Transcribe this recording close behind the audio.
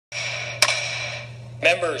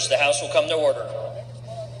Members, the House will come to order.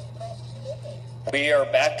 We are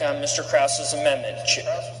back on Mr. Krause's amendment.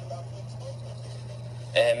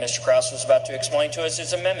 And Mr. Krause was about to explain to us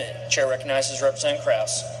his amendment. Chair recognizes Representative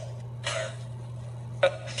Krause.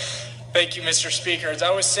 Thank you, Mr. Speaker. As I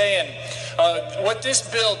was saying, what this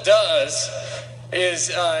bill does is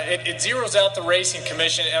it zeroes out the Racing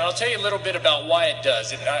Commission, and I'll tell you a little bit about why it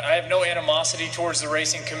does. I have no animosity towards the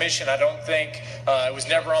Racing Commission. I don't think it was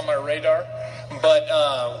never on my radar. But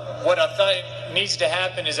what I thought needs to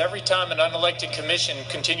happen is every time an unelected commission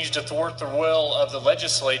continues to thwart the will of the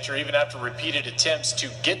legislature, even after repeated attempts to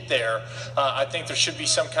get there, I think there should be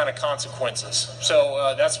some kind of consequences.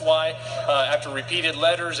 So that's why after repeated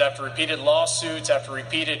letters, after repeated lawsuits, after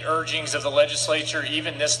repeated urgings of the legislature,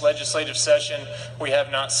 even this legislative session, we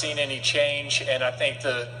have not seen any change. And I think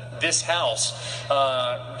this House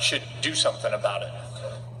should do something about it.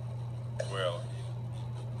 Well,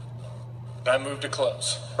 I move to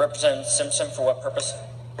close. Representative Simpson, for what purpose?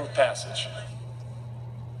 Move passage.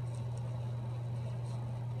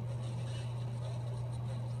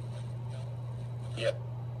 yep.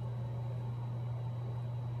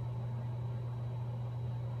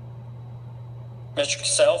 Mr.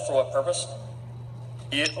 Cassell, for what purpose?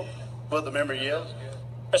 Yield. Will the member yield?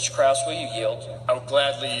 Mr. Krause, will you yield? I will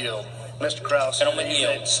gladly yield. Mr. Krause. Gentleman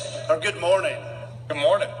yields. Good morning. Good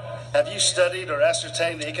morning. Have you studied or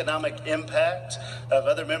ascertained the economic impact of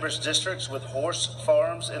other members' districts with horse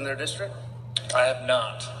farms in their district? I have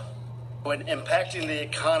not. When impacting the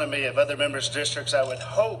economy of other members' districts, I would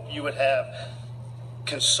hope you would have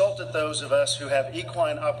consulted those of us who have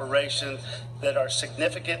equine operations that are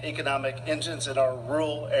significant economic engines in our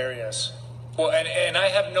rural areas. Well, and I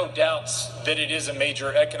have no doubts that it is a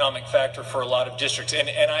major economic factor for a lot of districts, and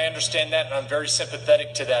I understand that, and I'm very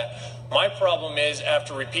sympathetic to that. My problem is,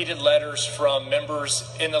 after repeated letters from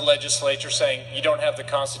members in the legislature saying you don't have the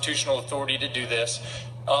constitutional authority to do this,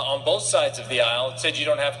 on both sides of the aisle, it said you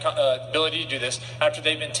don't have ability to do this. After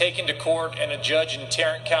they've been taken to court and a judge in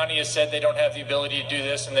Tarrant County has said they don't have the ability to do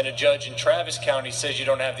this, and then a judge in Travis County says you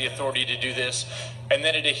don't have the authority to do this, and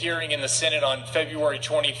then at a hearing in the Senate on February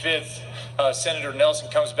 25th, Senator Nelson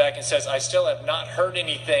comes back and says, I still have not heard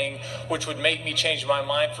anything which would make me change my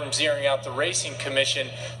mind from zeroing out the Racing Commission.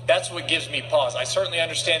 That's what gives me pause. I certainly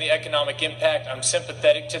understand the economic impact. I'm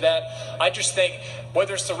sympathetic to that. I just think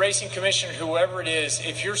whether it's the Racing Commission or whoever it is,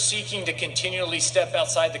 if you're seeking to continually step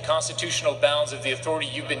outside the constitutional bounds of the authority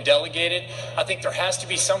you've been delegated, I think there has to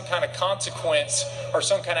be some kind of consequence or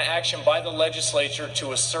some kind of action by the legislature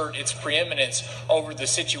to assert its preeminence over the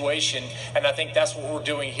situation. And I think that's what we're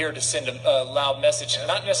doing here, to send a loud message,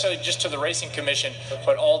 not necessarily just to the Racing Commission,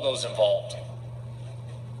 but all those involved.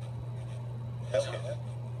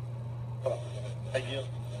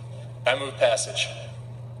 I move passage.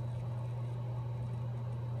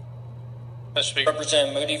 Mr. Speaker.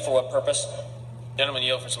 Representative Moody, for what purpose? Gentlemen,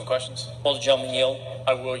 yield for some questions. Will the gentleman yield?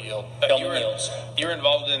 I will yield. Gentleman yields. You're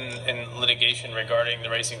involved in litigation regarding the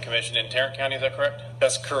Racing Commission in Tarrant County, is that correct?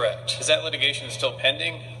 That's correct. Is that litigation still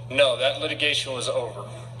pending? No, that litigation was over.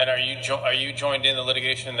 And are you joined in the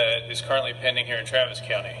litigation that is currently pending here in Travis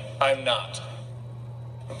County? I'm not.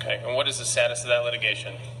 Okay, and what is the status of that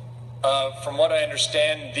litigation? From what I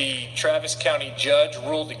understand, the Travis County judge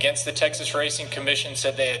ruled against the Texas Racing Commission,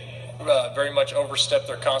 said they had very much overstepped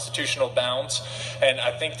their constitutional bounds, and I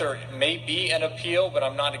think there may be an appeal, but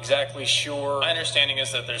I'm not exactly sure. My understanding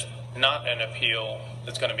is that there's not an appeal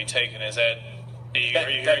that's going to be taken. Is that, are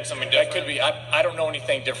you hearing something different? That could be. I don't know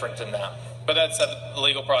anything different than that. But that's how the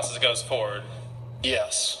legal process goes forward.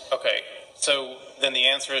 Yes. Okay, so then the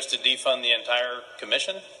answer is to defund the entire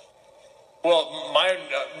commission? Well,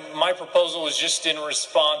 my proposal was just in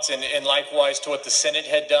response and likewise to what the Senate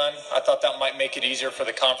had done. I thought that might make it easier for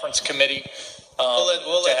the conference committee.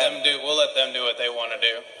 We'll let them do what they want to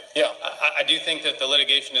do. Yeah, I do think that the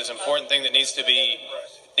litigation is an important thing that needs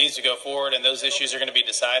to go forward, and those issues are going to be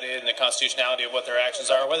decided, and the constitutionality of what their actions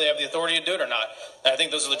are, whether they have the authority to do it or not. And I think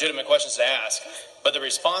those are legitimate questions to ask. But the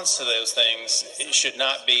response to those things should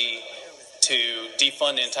not be to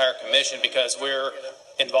defund the entire commission because we're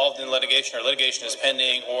involved in litigation or litigation is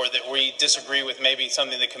pending or that we disagree with maybe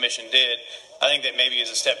something the commission did. I think that maybe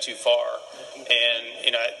is a step too far.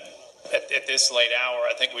 And, at this late hour,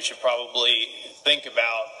 I think we should probably think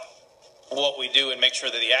about what we do and make sure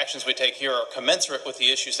that the actions we take here are commensurate with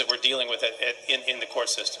the issues that we're dealing with in the court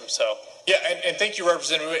system. So. Yeah, and thank you,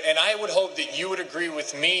 Representative. And I would hope that you would agree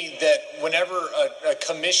with me that whenever a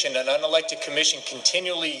commission, an unelected commission,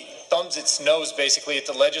 continually thumbs its nose basically at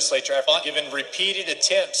the legislature after giving repeated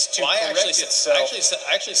attempts to correct itself.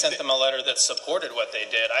 I actually sent them a letter that supported what they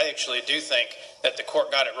did. I actually do think that the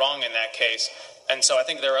court got it wrong in that case. And so I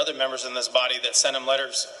think there are other members in this body that sent them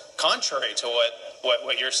letters contrary to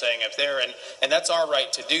what you're saying up there. And that's our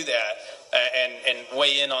right to do that and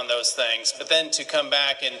weigh in on those things. But then to come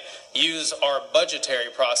back and use our budgetary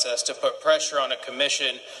process to put pressure on a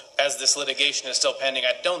commission as this litigation is still pending,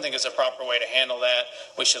 I don't think is a proper way to handle that.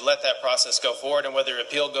 We should let that process go forward, and whether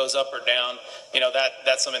appeal goes up or down,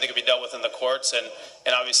 that's something that can be dealt with in the courts,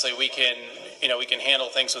 and obviously we can handle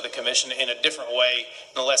things with the commission in a different way,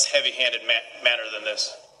 in a less heavy-handed manner than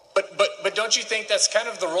this. But don't you think that's kind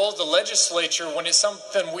of the role of the legislature when it's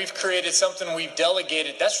something we've created, something we've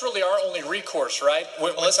delegated? That's really our only recourse, right?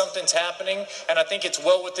 When something's happening, and I think it's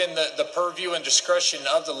well within the purview and discretion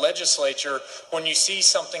of the legislature when you see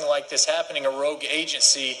something like this happening, a rogue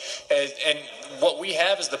agency, and what we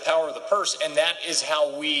have is the power of the purse, and that is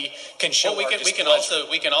how we can show we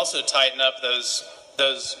can also tighten up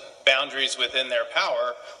those boundaries within their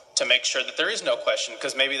power to make sure that there is no question,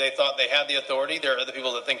 because maybe they thought they had the authority. There are other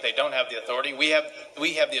people that think they don't have the authority. We have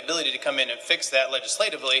the ability to come in and fix that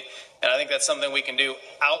legislatively, and I think that's something we can do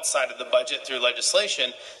outside of the budget through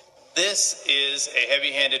legislation. This is a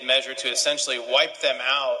heavy-handed measure to essentially wipe them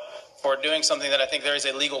out for doing something that I think there is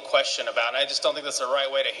a legal question about, and I just don't think that's the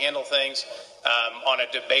right way to handle things on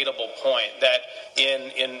a debatable point. That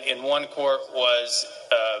in one court was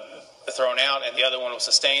thrown out and the other one was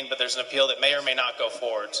sustained, but there's an appeal that may or may not go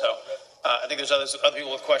forward. So I think there's other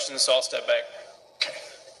people with questions, so I'll step back. Okay.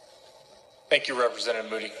 Thank you,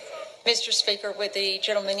 Representative Moody. Mr. Speaker, would the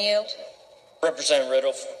gentleman yield? Representative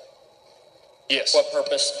Riddle. Yes. What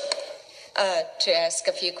purpose? To ask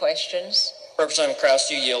a few questions. Representative Krause,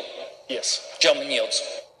 do you yield? Yes. Gentleman yields.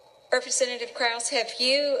 Representative Krause, have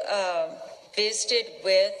you visited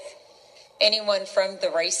with anyone from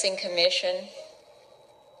the Racing Commission?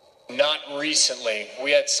 Not recently.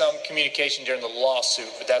 We had some communication during the lawsuit,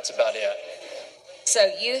 but that's about it. So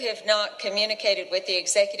you have not communicated with the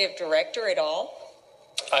executive director at all?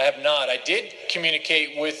 I have not. I did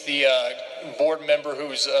communicate with the board member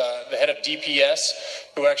who's the head of DPS,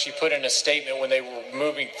 who actually put in a statement when they were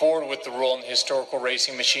moving forward with the rule on the historical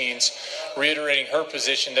racing machines, reiterating her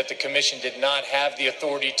position that the commission did not have the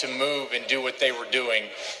authority to move and do what they were doing.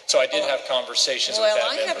 So I did have conversations with that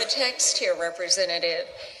member. Well, I have a text here, Representative,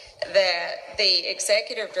 that the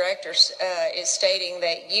executive director is stating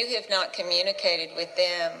that you have not communicated with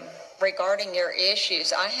them regarding your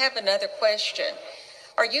issues. I have another question.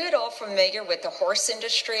 Are you at all familiar with the horse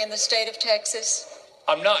industry in the state of Texas?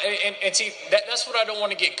 I'm not, and see, that's what I don't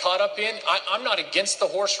want to get caught up in. I'm not against the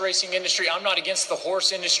horse racing industry. I'm not against the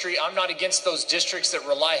horse industry. I'm not against those districts that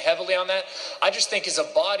rely heavily on that. I just think as a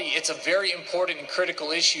body, it's a very important and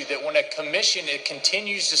critical issue that when a commission it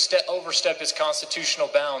continues to overstep its constitutional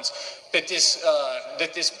bounds, that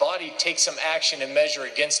this body takes some action and measure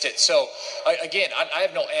against it. So, again, I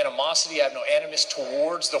have no animosity. I have no animus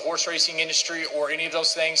towards the horse racing industry or any of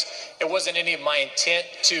those things. It wasn't any of my intent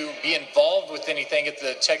to be involved with anything at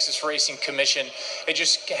the Texas Racing Commission. It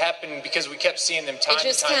just happened because we kept seeing them time and time again.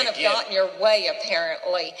 It just kind of got in your way,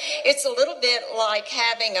 apparently. It's a little bit like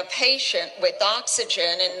having a patient with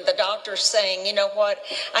oxygen and the doctor saying, you know what,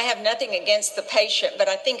 I have nothing against the patient, but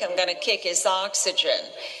I think I'm going to kick his oxygen.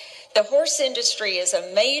 The horse industry is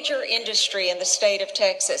a major industry in the state of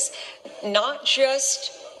Texas, not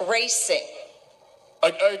just racing.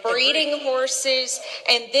 Breeding horses,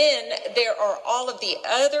 and then there are all of the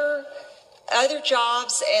other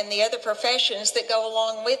jobs and the other professions that go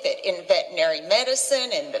along with it in veterinary medicine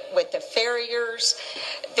and with the farriers.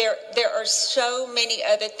 There are so many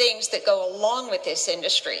other things that go along with this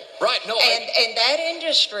industry. Right. No. And that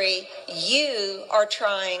industry you are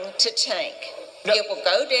trying to tank. No. It will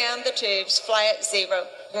go down the tubes, flat, zero,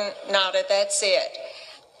 nada, that's it.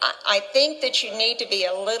 I think that you need to be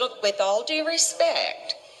a little, with all due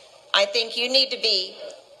respect, I think you need to be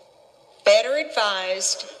better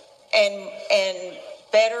advised and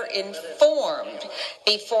better informed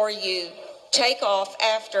before you take off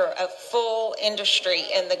after a full industry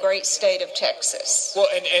in the great state of Texas. Well,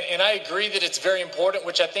 and I agree that it's very important,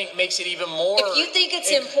 which I think makes it even more. If you think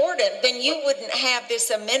it's important, then you wouldn't have this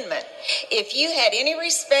amendment. If you had any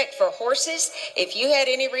respect for horses, if you had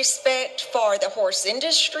any respect for the horse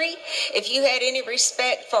industry, if you had any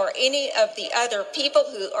respect for any of the other people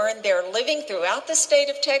who earn their living throughout the state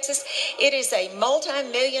of Texas, it is a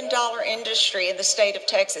multi-million-dollar industry in the state of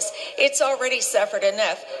Texas. It's already suffered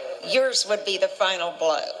enough. Yours would be the final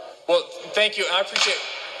blow. Well, thank you. I appreciate it.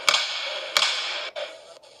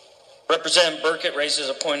 Representative Burkett raises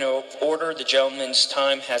a point of order. The gentleman's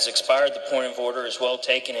time has expired. The point of order is well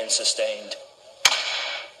taken and sustained.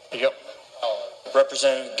 Yep.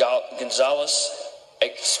 Representative Gonzalez,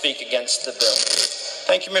 speak against the bill.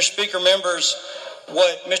 Thank you, Mr. Speaker. Members,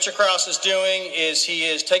 what Mr. Krause is doing is he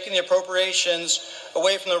is taking the appropriations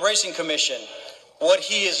away from the Racing Commission. What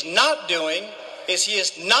he is not doing is he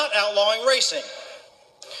is not outlawing racing.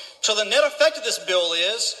 So the net effect of this bill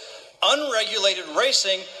is unregulated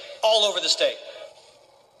racing all over the state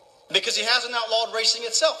because he hasn't outlawed racing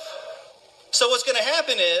itself. So what's going to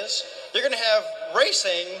happen is you're going to have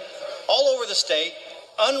racing all over the state,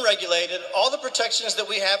 unregulated. All the protections that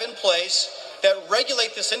we have in place that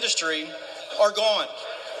regulate this industry are gone.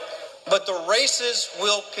 But the races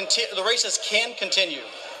will continue. The races can continue.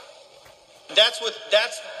 That's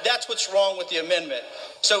what's wrong with the amendment.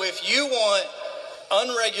 So if you want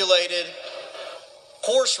unregulated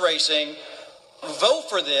horse racing, vote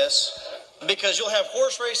for this because you'll have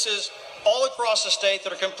horse races all across the state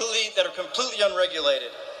that are completely unregulated.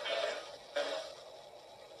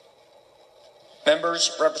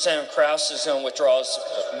 Members, Representative Krause is going to withdraw his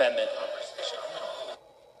amendment.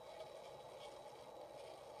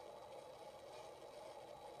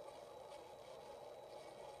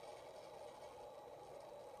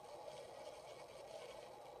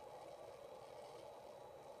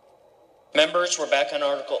 Members, we're back on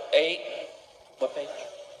Article 8. What page?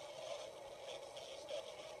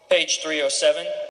 Page 307.